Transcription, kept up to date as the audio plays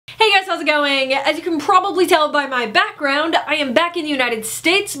how's it going? As you can probably tell by my background, I am back in the United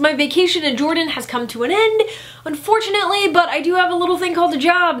States. My vacation in Jordan has come to an end, unfortunately, but I do have a little thing called a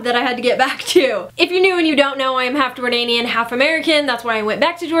job that I had to get back to. If you're new and you don't know, I am half Jordanian, half American. That's why I went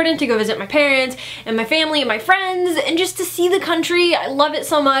back to Jordan to go visit my parents and my family and my friends and just to see the country. I love it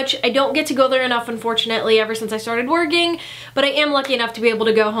so much. I don't get to go there enough, unfortunately, ever since I started working, but I am lucky enough to be able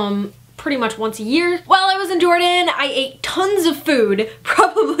to go home pretty much once a year. While I was in Jordan, I ate tons of food,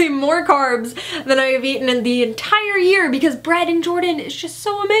 probably more carbs than I have eaten in the entire year because bread in Jordan is just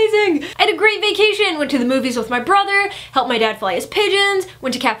so amazing. I had a great vacation, went to the movies with my brother, helped my dad fly his pigeons,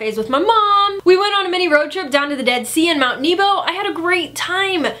 went to cafes with my mom. We went on a mini road trip down to the Dead Sea and Mount Nebo. I had a great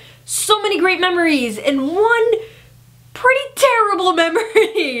time. So many great memories, and one pretty terrible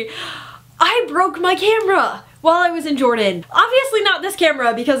memory. I broke my camera while I was in Jordan. Obviously not this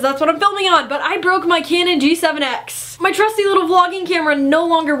camera because that's what I'm filming on, but I broke my Canon G7X. My trusty little vlogging camera no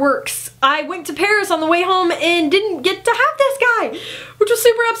longer works. I went to Paris on the way home and didn't get to have this guy, which was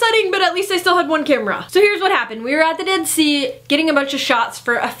super upsetting, but at least I still had one camera. So here's what happened. We were at the Dead Sea getting a bunch of shots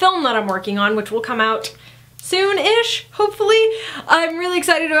for a film that I'm working on, which will come out soon-ish, hopefully. I'm really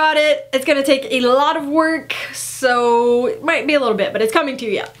excited about it. It's gonna take a lot of work, so it might be a little bit, but it's coming to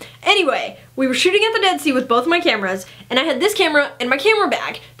you. Anyway, we were shooting at the Dead Sea with both my cameras, and I had this camera in my camera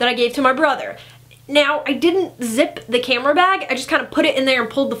bag that I gave to my brother. Now, I didn't zip the camera bag, I just kind of put it in there and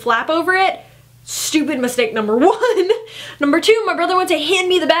pulled the flap over it. Stupid mistake number one. Number two, my brother went to hand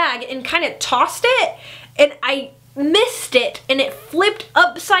me the bag and kind of tossed it, and I missed it, and it flipped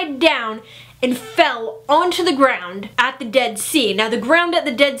upside down and fell onto the ground at the Dead Sea. Now the ground at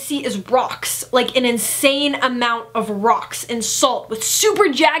the Dead Sea is rocks, like an insane amount of rocks and salt with super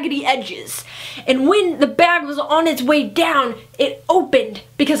jaggedy edges. And when the bag was on its way down, it opened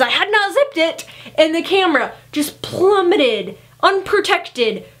because I had not zipped it, and the camera just plummeted,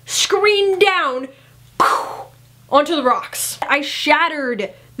 unprotected, screen down, onto the rocks. I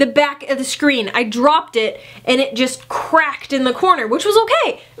shattered the back of the screen. I dropped it and it just cracked in the corner, which was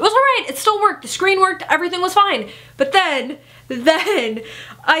okay. It was alright, it still worked. The screen worked, everything was fine. But then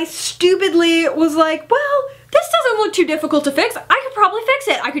I stupidly was like, well, this doesn't look too difficult to fix. I could probably fix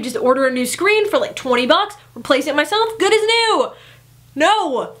it. I could just order a new screen for like 20 bucks, replace it myself, good as new.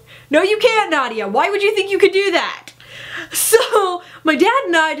 No, you can't, Nadia. Why would you think you could do that? So my dad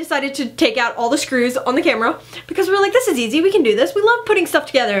and I decided to take out all the screws on the camera because we were like, this is easy, we can do this. We love putting stuff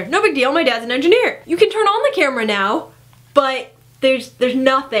together. No big deal, my dad's an engineer. You can turn on the camera now, but there's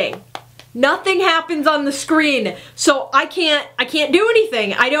nothing. Nothing happens on the screen. So I can't do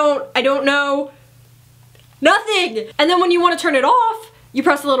anything. I don't know. Nothing. And then when you want to turn it off, you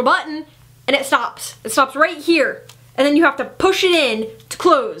press a little button and it stops. It stops right here. And then you have to push it in to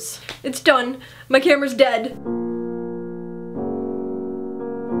close. It's done. My camera's dead.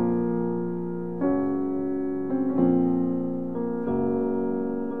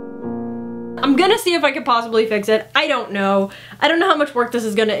 I'm gonna see if I could possibly fix it. I don't know. I don't know how much work this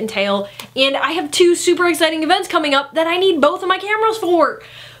is gonna entail. And I have two super exciting events coming up that I need both of my cameras for.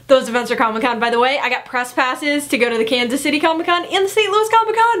 Those events are Comic-Con, by the way. I got press passes to go to the Kansas City Comic-Con and the St. Louis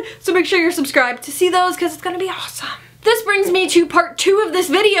Comic-Con. So make sure you're subscribed to see those because it's gonna be awesome. This brings me to part 2 of this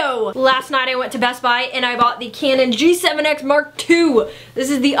video. Last night I went to Best Buy and I bought the Canon G7X Mark II. This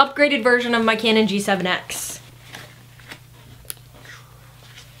is the upgraded version of my Canon G7X.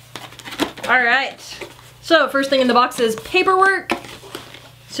 Alright, so first thing in the box is paperwork.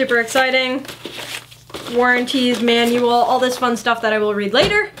 Super exciting. Warranties, manual, all this fun stuff that I will read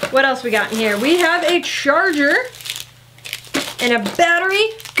later. What else we got in here? We have a charger and a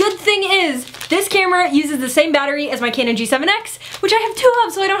battery. Good thing is, this camera uses the same battery as my Canon G7X, which I have 2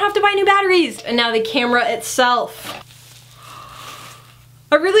 of, so I don't have to buy new batteries. And now the camera itself.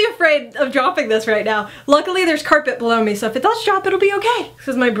 I'm really afraid of dropping this right now. Luckily there's carpet below me, so if it does drop, it'll be okay. This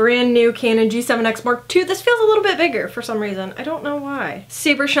is my brand new Canon G7X Mark II. This feels a little bit bigger for some reason. I don't know why.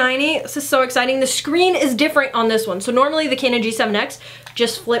 Super shiny. This is so exciting. The screen is different on this one. So normally the Canon G7X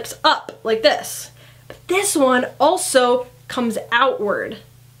just flips up like this. But this one also comes outward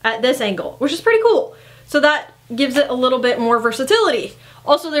at this angle, which is pretty cool. So that gives it a little bit more versatility.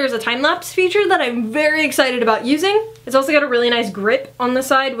 Also, there's a time-lapse feature that I'm very excited about using. It's also got a really nice grip on the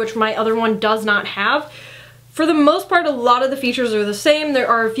side, which my other one does not have. For the most part, a lot of the features are the same. There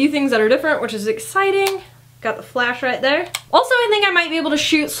are a few things that are different, which is exciting. Got the flash right there. Also, I think I might be able to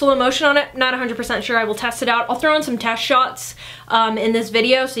shoot slow motion on it. Not 100% sure. I will test it out. I'll throw in some test shots in this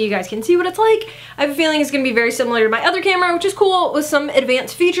video so you guys can see what it's like. I have a feeling it's going to be very similar to my other camera, which is cool, with some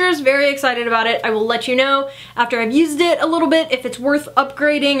advanced features. Very excited about it. I will let you know after I've used it a little bit if it's worth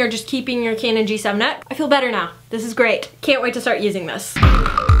upgrading or just keeping your Canon G7X. I feel better now. This is great. Can't wait to start using this.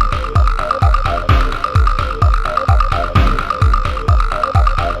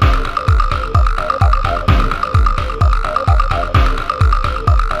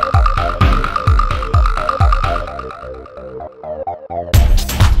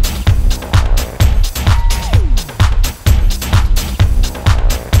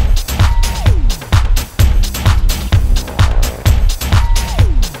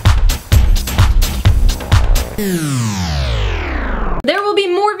 will be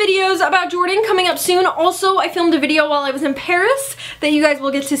more videos about Jordan coming up soon. Also, I filmed a video while I was in Paris that you guys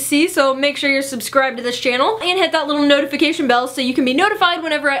will get to see, so make sure you're subscribed to this channel and hit that little notification bell so you can be notified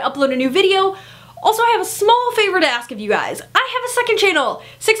whenever I upload a new video. Also, I have a small favor to ask of you guys. I have a second channel,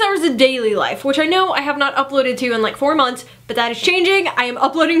 6 Hours of Daily Life, which I know I have not uploaded to in like 4 months, but that is changing. I am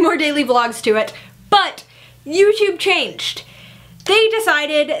uploading more daily vlogs to it. But YouTube changed. They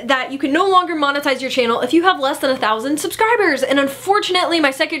decided that you can no longer monetize your channel if you have less than 1,000 subscribers, and unfortunately my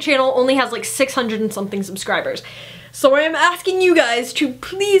second channel only has like 600 and something subscribers. So I am asking you guys to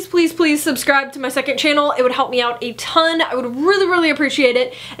please, please, please subscribe to my second channel. It would help me out a ton. I would really, really appreciate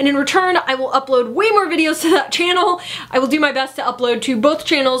it. And in return, I will upload way more videos to that channel. I will do my best to upload to both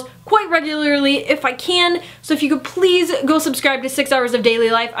channels quite regularly if I can. So if you could please go subscribe to 6 Hours of Daily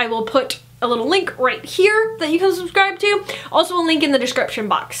Life, I will put a little link right here that you can subscribe to. Also a link in the description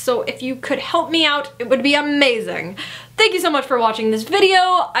box. So if you could help me out, it would be amazing. Thank you so much for watching this video.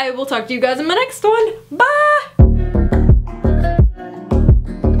 I will talk to you guys in my next one. Bye!